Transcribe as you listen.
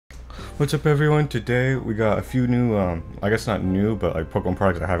What's up, everyone? Today we got a few new, I guess not new, but like Pokemon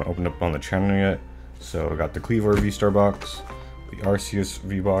products that I haven't opened up on the channel yet. So we got the Kleavor V-Star box, the Arceus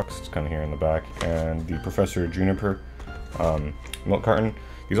V-box, it's kind of here in the back, and the Professor Juniper milk carton.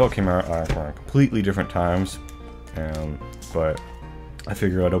 These all came out at completely different times, but I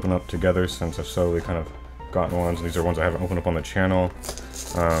figured I'd open up together since I've slowly kind of gotten ones. These are ones I haven't opened up on the channel.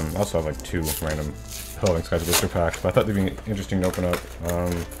 I also have like two random Evolving Skies blister packs, but I thought they'd be interesting to open up.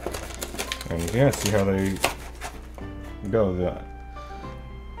 And yeah, see how they go.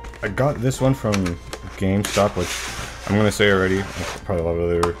 I got this one from GameStop, which I'm gonna say already, probably a lot of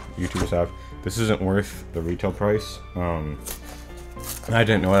other YouTubers have. This isn't worth the retail price. And I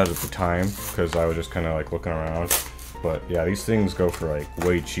didn't know that at the time because I was just kind of like looking around. But yeah, these things go for like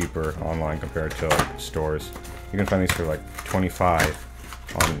way cheaper online compared to like stores. You can find these for like 25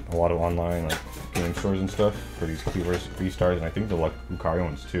 on a lot of online like game stores and stuff for these Kleavor V-Stars, and I think the like Lucario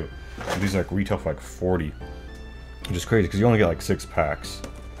ones too. And these like retail for like 40, which is crazy because you only get like 6 packs.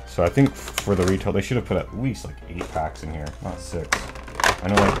 So I think for the retail they should have put at least like 8 packs in here, not 6. I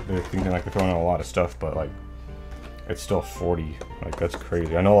know like they're thinking like they're throwing out a lot of stuff, but like it's still 40. Like that's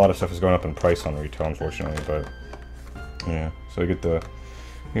crazy. I know a lot of stuff is going up in price on retail, unfortunately, but yeah. So I get the,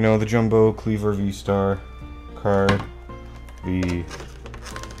 you know, the Jumbo Kleavor V-Star card, the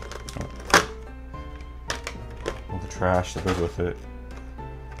trash that goes with it.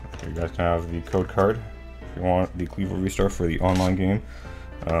 You guys can have the code card if you want the Kleavor V-Star for the online game.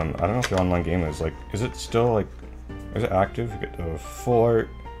 I don't know if the online game is like, is it still like, is it active? You get the full art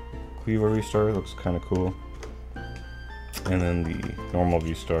Kleavor V-Star, looks kind of cool. And then the normal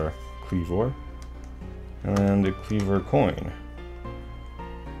V-Star Kleavor. And then the Kleavor coin.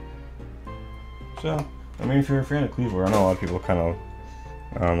 So, I mean, if you're a fan of Kleavor, I know a lot of people kind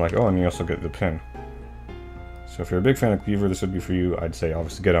of like, oh, and you also get the pin. So if you're a big fan of Kleavor, this would be for you. I'd say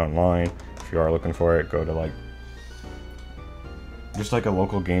obviously get it online. If you are looking for it, go to like just like a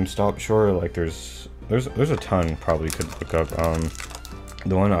local GameStop. Sure, like there's a ton probably you could look up.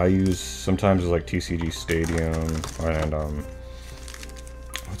 The one I use sometimes is like TCG Stadium, and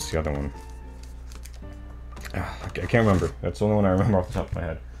what's the other one? I can't remember. That's the only one I remember off the top of my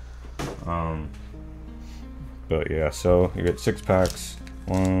head. But yeah, so you get 6 packs.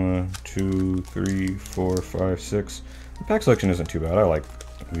 1, 2, 3, 4, 5, 6. The pack selection isn't too bad. I like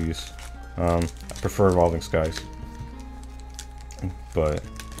these. I prefer Evolving Skies, but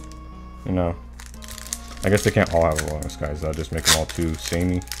you know, I guess they can't all have Evolving Skies. That'll just make them all too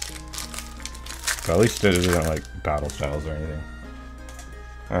samey. But at least it isn't like battle styles or anything.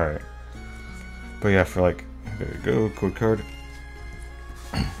 All right, but yeah, for like, there you go, code card.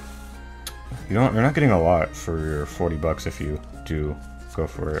 You're not getting a lot for your 40 bucks if you do go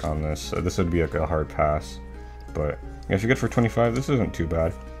for it on this. This would be like a hard pass, but yeah, if you get for 25, this isn't too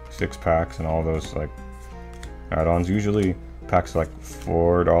bad. 6 packs and all those like add-ons. Usually packs are like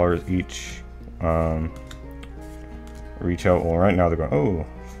 $4 each. Retail, well, right now they're going, oh,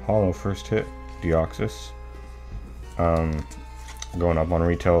 hollow first hit Deoxys. Going up on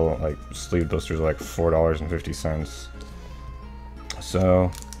retail, like sleeve blisters are like $4.50.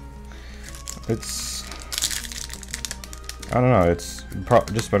 So it's, I don't know, it's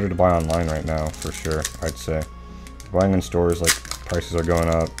just better to buy online right now, for sure, I'd say. Buying in stores, like, prices are going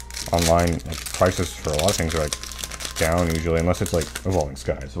up. Online, like, prices for a lot of things are, like, down usually, unless it's, like, Evolving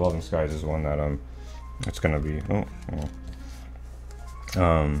Skies. Evolving Skies is one that, it's gonna be, one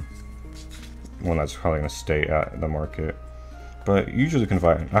that's probably gonna stay at the market. But you usually can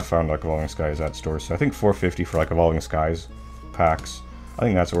find, I found, like, Evolving Skies at stores, so I think $4.50 for, like, Evolving Skies packs. I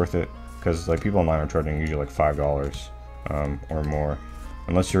think that's worth it, because, like, people online are charging usually, like, $5. Or more,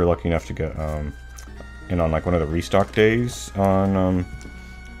 unless you're lucky enough to get in on like one of the restock days on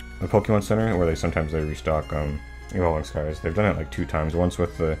the Pokemon Center, where sometimes they restock Evolving Skies. They've done it like 2 times. Once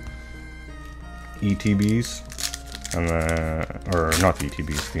with the ETBs, and the, or not the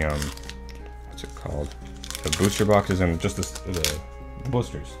ETBs, the what's it called? The booster boxes, and just the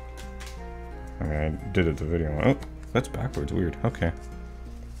boosters. I mean, I did it the video. Oh, that's backwards. Weird. Okay.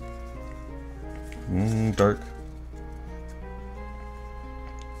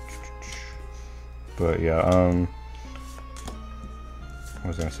 But yeah, what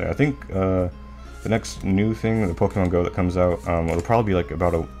was I gonna say? I think the next new thing, the Pokemon Go that comes out, it'll probably be like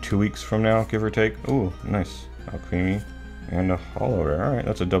about 2 weeks from now, give or take. Ooh, nice. Alchemy and a Hollow Rare. Alright,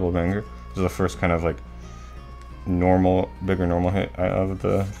 that's a double banger. This is the first kind of like bigger normal hit of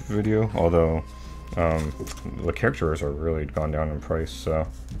the video, although the characters are really gone down in price, so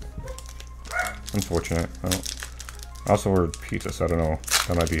unfortunate. I also ordered pizza, so I don't know,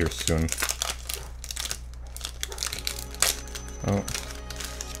 that might be here soon. Oh.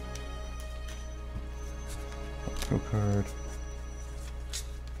 Code card.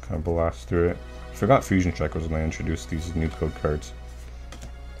 Kind of blast through it. I forgot Fusion Strike was when they introduced these new code cards.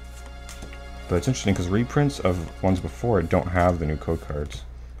 But it's interesting because reprints of ones before it don't have the new code cards.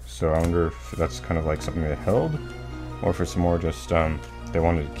 So I wonder if that's kind of like something they held, or if it's more just they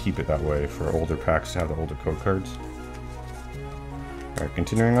wanted to keep it that way for older packs to have the older code cards. Alright,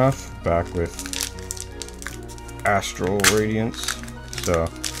 continuing off, back with Astral Radiance. So,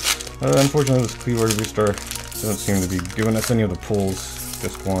 unfortunately this Cleaver V-Star doesn't seem to be giving us any of the pulls.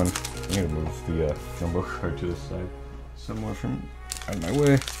 Just one. I need to move the jumbo card to the side somewhere from out of my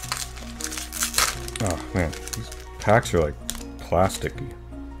way. Oh man, these packs are like plasticky.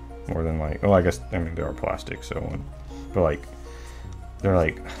 More than like, oh I guess, I mean they are plastic, so, but like, they're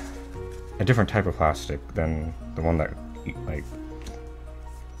like a different type of plastic than the one that like,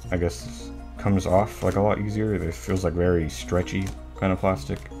 I guess comes off like a lot easier. It feels like very stretchy kind of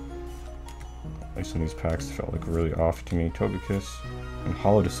plastic. At least in these packs it felt like really off to me. Togekiss and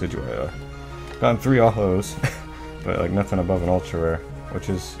Hollow Decidueye. Gotten 3 hollows, but like nothing above an ultra rare, which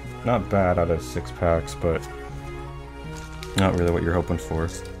is not bad out of 6 packs, but not really what you're hoping for.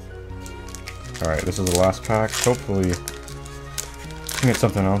 Alright, this is the last pack. Hopefully we can get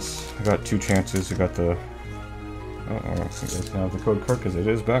something else. I got 2 chances. We got the, oh, I don't think it's gonna have the code card because it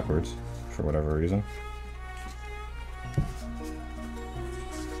is backwards for whatever reason.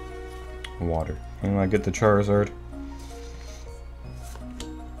 Water. And I get the Charizard.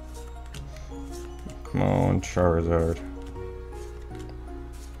 Come on, Charizard.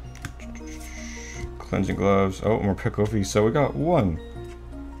 Cleansing Gloves. Oh, more Pickle V. So we got one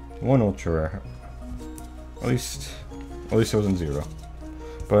ultra rare. At least it wasn't 0.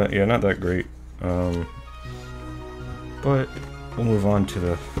 But yeah, not that great. But we'll move on to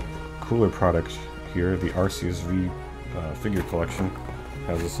the cooler product here, the Arceus V figure collection.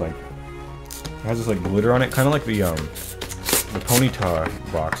 Has this like glitter on it, kind of like the Ponyta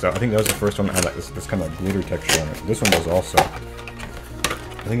box. I think that was the first one that had like this kind of like glitter texture on it. This one does also.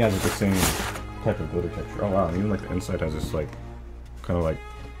 I think it has like the same type of glitter texture. Oh wow, and even like the inside has this like kind of like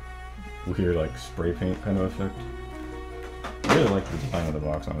weird like spray paint kind of effect. I really like the design of the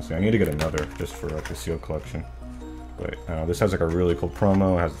box, honestly. I need to get another just for like the seal collection. But this has like a really cool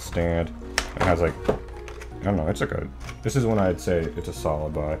promo. It has a stand. It has like, I don't know, it's like a, this is one I'd say it's a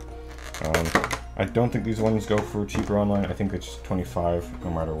solid buy. I don't think these ones go for cheaper online. I think it's 25 no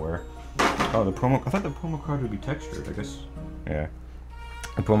matter where. Oh, the promo, I thought the promo card would be textured, I guess. Yeah.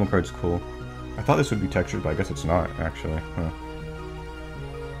 The promo card's cool. I thought this would be textured, but I guess it's not, actually. Huh.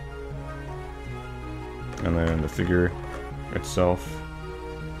 And then the figure itself,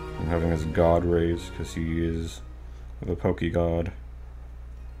 I'm having his god rays, because he is the Poke God.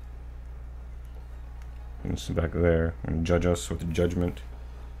 And it's back there, and judge us with the judgment.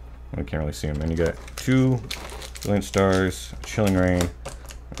 I can't really see him. And you get 2 Brilliant Stars, Chilling Rain,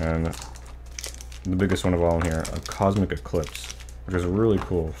 and the biggest one of all in here, a Cosmic Eclipse, which is really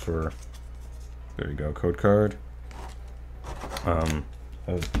cool for, there you go, code card.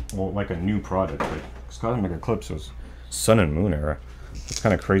 Well, like a new product. Like, Cosmic Eclipse was Sun and Moon era. It's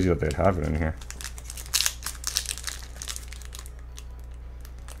kind of crazy that they'd have it in here.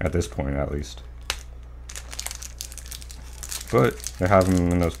 At this point, at least. But they have them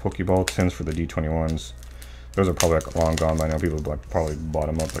in those Pokeball tins for the D21s. Those are probably like long gone by now. People like probably bought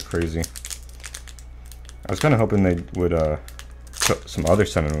them up like crazy. I was kind of hoping they would put some other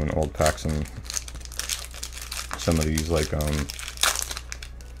Sun and Moon old packs in some of these, like oh,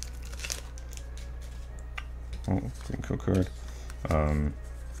 green code card. I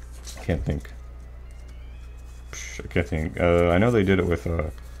can't think. I can't think. I know they did it with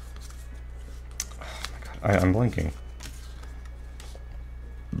oh my god, I'm blanking.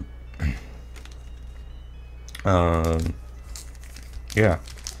 Yeah.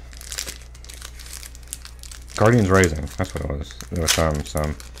 Guardians Rising, that's what it was. There was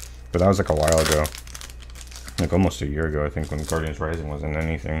some, but that was like a while ago. Like almost a year ago, I think, when Guardians Rising wasn't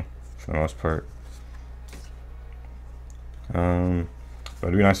anything, for the most part. But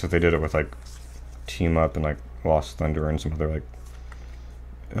it'd be nice if they did it with like Team Up and like Lost Thunder and some other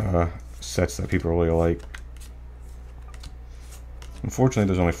like sets that people really like. Unfortunately,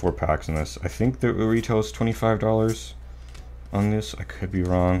 there's only 4 packs in this. I think the retail is $25 on this. I could be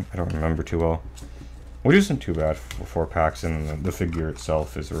wrong. I don't remember too well. Which isn't too bad for 4 packs, and the figure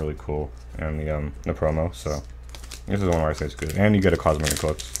itself is really cool, and the promo. So this is one where I say it's good. And you get a Cosmic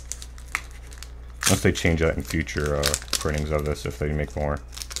Eclipse. Unless they change that in future printings of this, if they make more,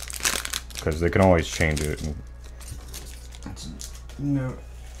 because they can always change it. And it's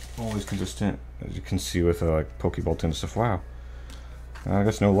always consistent, as you can see with like Pokeball tin stuff. Wow. I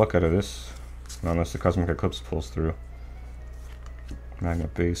guess no luck out of this. Not unless the Cosmic Eclipse pulls through. Magma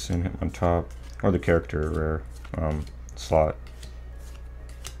Basin, hit on top. Or the character rare slot.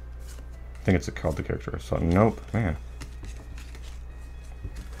 I think it's called the character rare slot. Nope, man.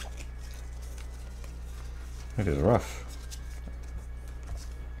 It is rough.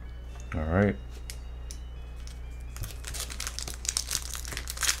 Alright.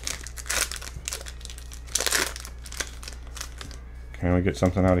 Can we get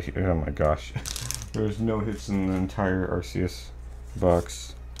something out of here? Oh my gosh. There's no hits in the entire Arceus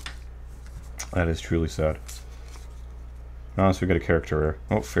box. That is truly sad. Unless we get a character rare.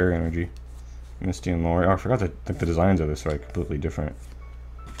 Oh, Fairy Energy. Misty and Lori. Oh, I forgot that the designs of this are like completely different.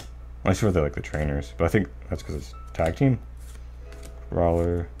 I swear they're like the trainers, but I think that's because it's tag team.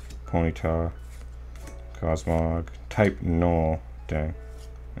 Brawler, Ponyta, Cosmog, Type Null, dang,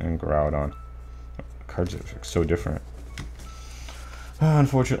 and Groudon. Cards are so different.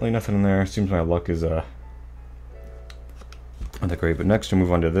 Unfortunately, nothing in there. Seems my luck is not that great. But next, we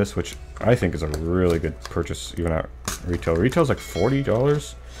move on to this, which I think is a really good purchase, even at retail. Retail's like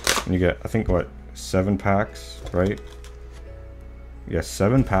 $40, and you get, I think, what, 7 packs, right? Yeah,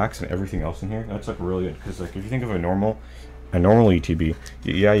 7 packs and everything else in here. That's like really good, because like if you think of a normal ETB,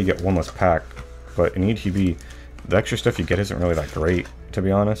 yeah, you get one less pack, but in ETB, the extra stuff you get isn't really that great, to be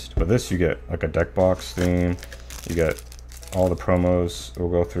honest. But this, you get like a deck box theme, you get all the promos we'll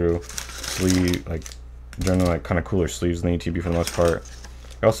go through, sleeve, like generally like kind of cooler sleeves in the ETB for the most part.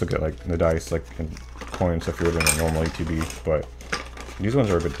 You also get like the dice, like and coins if you're doing a normal ETB, but these ones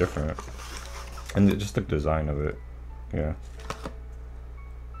are a bit different, and just the design of it, yeah.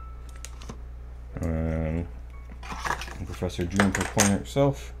 And Professor Juniper Pointer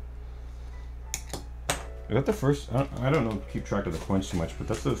itself. Is that the first? I don't know. Keep track of the coins too much, but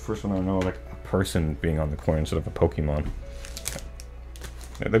that's the first one I know like a person being on the coin instead of a Pokemon.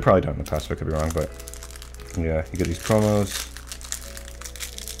 Yeah, they probably done it in the past, but I could be wrong. But yeah, you get these promos.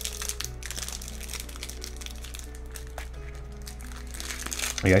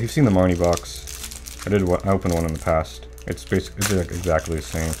 Yeah, you've seen the Marnie box. I opened one in the past. It's basically like exactly the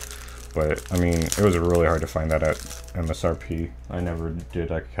same. But, I mean, it was really hard to find that at MSRP. I never did.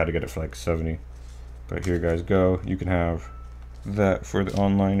 I had to get it for like 70. But here you guys go. You can have that for the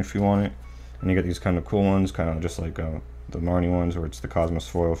online if you want it. And you get these kind of cool ones, kind of just like the Marnie ones, where it's the Cosmos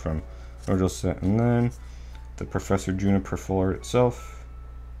foil from original set. And then the Professor Juniper full art itself.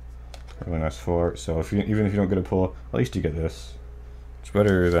 Really nice full art. So if you, even if you don't get a pull, at least you get this. It's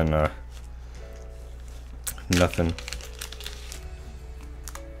better than nothing.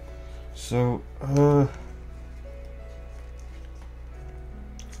 So, at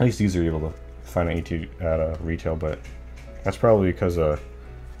least these are able to find an ET at retail, but that's probably because this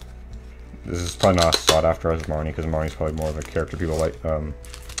is probably not sought after as Marnie, because Marnie's probably more of a character people like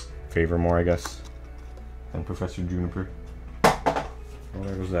favor more, I guess, than Professor Juniper. Well,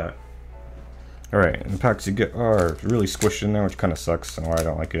 there goes that. Alright, and the packs you get are really squished in there, which kind of sucks, and why I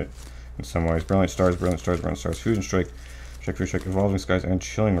don't like it in some ways. Brilliant Stars, Brilliant Stars, Brilliant Stars, Fusion Strike, Strike Free Strike, Evolving Skies, and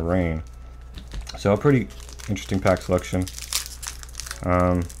Chilling Rain. So a pretty interesting pack selection.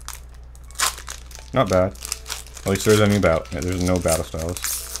 Not bad. At least there's any there's no battle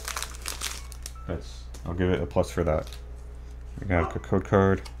styles. I'll give it a plus for that. You can have a code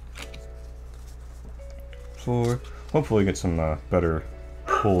card. So hopefully get some better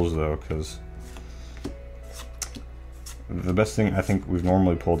pulls though, because the best thing I think we've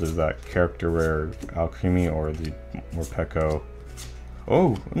normally pulled is that character rare Alchemy or the Morpeko.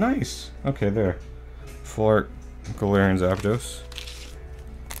 Oh, nice. Okay, there. Full art Galarian Zapdos.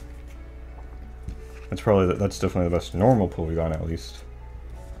 That's definitely the best normal pull we got at least.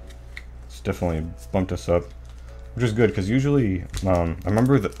 It's definitely bumped us up, which is good because usually I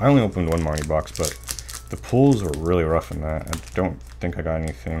remember that I only opened one Marnie box, but the pulls were really rough in that. I don't think I got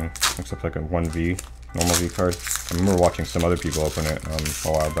anything except like a 1V normal V card. I remember watching some other people open it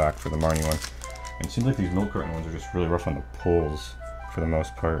a while back for the Marnie one, and it seems like these milk carton ones are just really rough on the pulls for the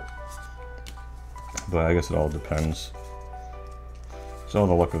most part. But I guess it all depends. It's all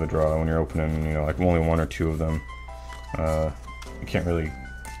the luck of the draw when you're opening, you know, like only 1 or 2 of them. You can't really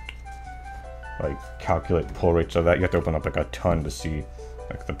like calculate pull rates of that. You have to open up like a ton to see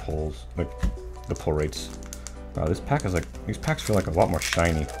like the pulls, like the pull rates. This pack is like, these packs feel like a lot more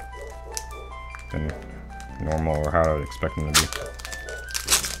shiny than normal or how I would expect them to be.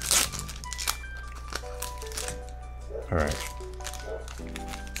 Alright.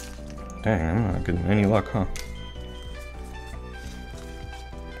 Dang, I'm not getting any luck, huh?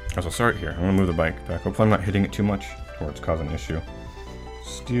 So I'll start here. I'm gonna move the bike back. Hopefully I'm not hitting it too much or it's causing an issue.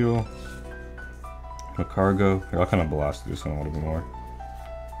 Steel. Cargo. Here, I'll kind of blast this one a little bit more.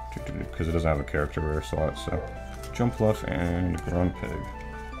 because it doesn't have a character rare slot. So Jumpluff and Grumpig.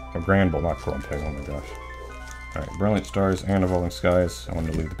 Oh, Granbull, not Grumpig, oh my gosh. Alright, Brilliant Stars and Evolving Skies. I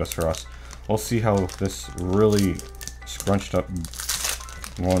wanted to leave the best for us. We'll see how this really scrunched up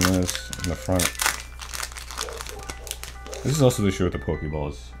one is in the front. This is also the issue with the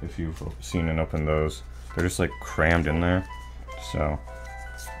Pokeballs, if you've seen and opened those. They're just like crammed in there. So,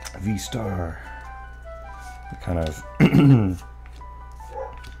 V-Star. Kind of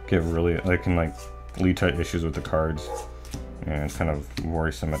get really, they can like lead to issues with the cards. And it's kind of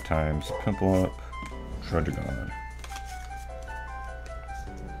worrisome at times. Pimple Up, Druddigon.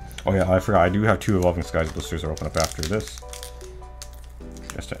 Oh yeah, I forgot, I do have 2 Evolving Skies boosters that open up after this.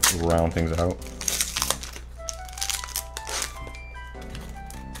 Just to round things out.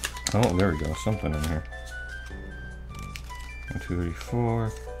 Oh, there we go, something in here. 1, 2, 3,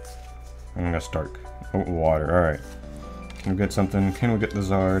 4. And I got Stark. Oh, water, alright. Can we get something? Can we get the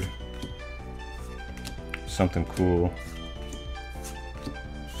Zard? Something cool.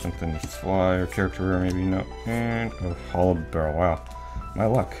 Something fly or character rare, maybe, no. And a Hollow Barrel, wow. My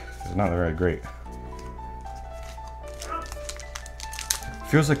luck is not very great.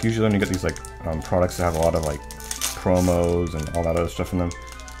 Feels like usually when you get these like products that have a lot of like promos and all that other stuff in them,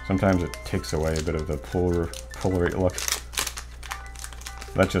 sometimes it takes away a bit of the pull rate luck.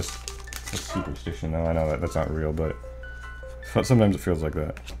 That's just a superstition though, I know that that's not real, but sometimes it feels like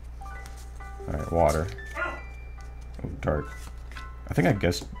that. Alright, water. Oh, dark. I think I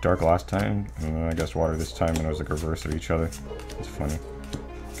guessed dark last time, and then I guessed water this time, and it was like reverse of each other. It's funny.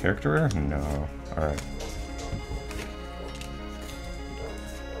 Character rare? No. Alright.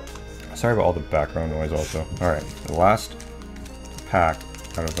 Sorry about all the background noise also. Alright, the last pack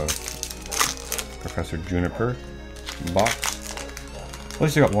out of the Professor Juniper box. At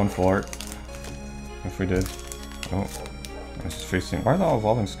least I got one full art. If we did. Oh. It's facing. Why are the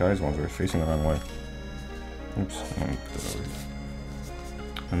Evolving Skies ones are facing the wrong way? Oops. I'm gonna put it over here.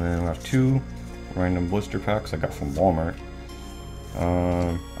 And then we have 2 random blister packs I got from Walmart.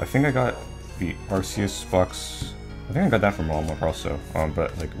 I think I got the Arceus box. I think I got that from Walmart also,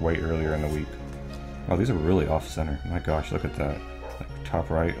 but like way earlier in the week. Oh, these are really off center. My gosh, look at that. Like top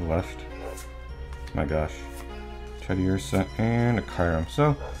right, left. My gosh. Teddy Ursa and a Kyurem.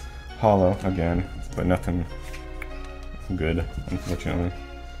 So, hollow again, but nothing good, unfortunately.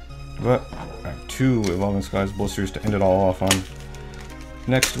 But I have 2 Evolving Skies blisters to end it all off on.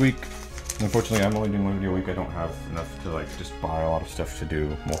 Next week, unfortunately, I'm only doing 1 video a week. I don't have enough to like just buy a lot of stuff to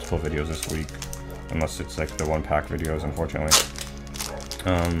do multiple videos this week, unless it's like the 1-pack videos, unfortunately.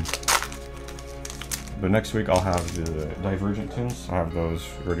 But next week I'll have the Divergent tins. I'll have those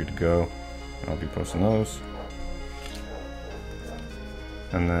ready to go. I'll be posting those.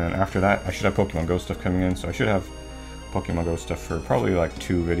 And then after that, I should have Pokemon Go stuff coming in, so I should have Pokemon Go stuff for probably like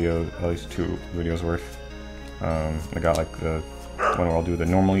 2 videos, at least 2 videos worth. I got like the one where I'll do the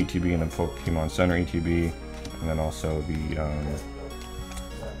normal ETB and then Pokemon Center ETB, and then also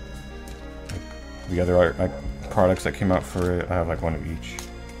the other products that came out for it. I have like 1 of each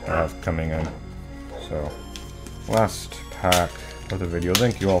I have coming in. So, last pack of the video.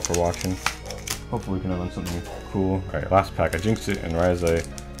 Thank you all for watching. Hopefully we can have done something cool. Alright, last pack. I jinxed it, and Raize is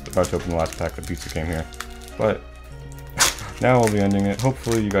about to open the last pack. The pizza came here. But, now we'll be ending it.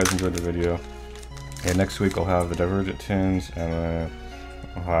 Hopefully you guys enjoyed the video. And next week I'll have the Divergent tins, and then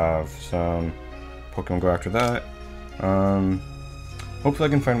I'll have some Pokemon Go after that. Hopefully I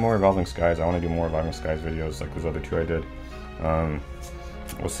can find more Evolving Skies. I want to do more Evolving Skies videos like those other 2 I did.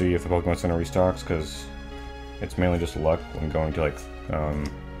 We'll see if the Pokemon Center restocks, because it's mainly just luck when going to like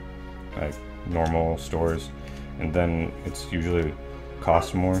normal stores, and then it's usually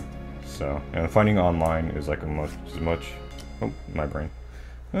costs more. So, and finding online is like as much. Oh, my brain.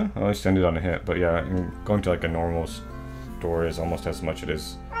 I always ended on a hit, but yeah, going to like a normal store is almost as much it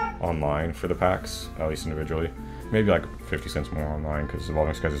is online for the packs, at least individually. Maybe like 50 cents more online, because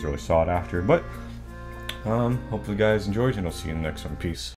Evolving Skies is really sought after. But hopefully you guys enjoyed, and I'll see you in the next one. Peace.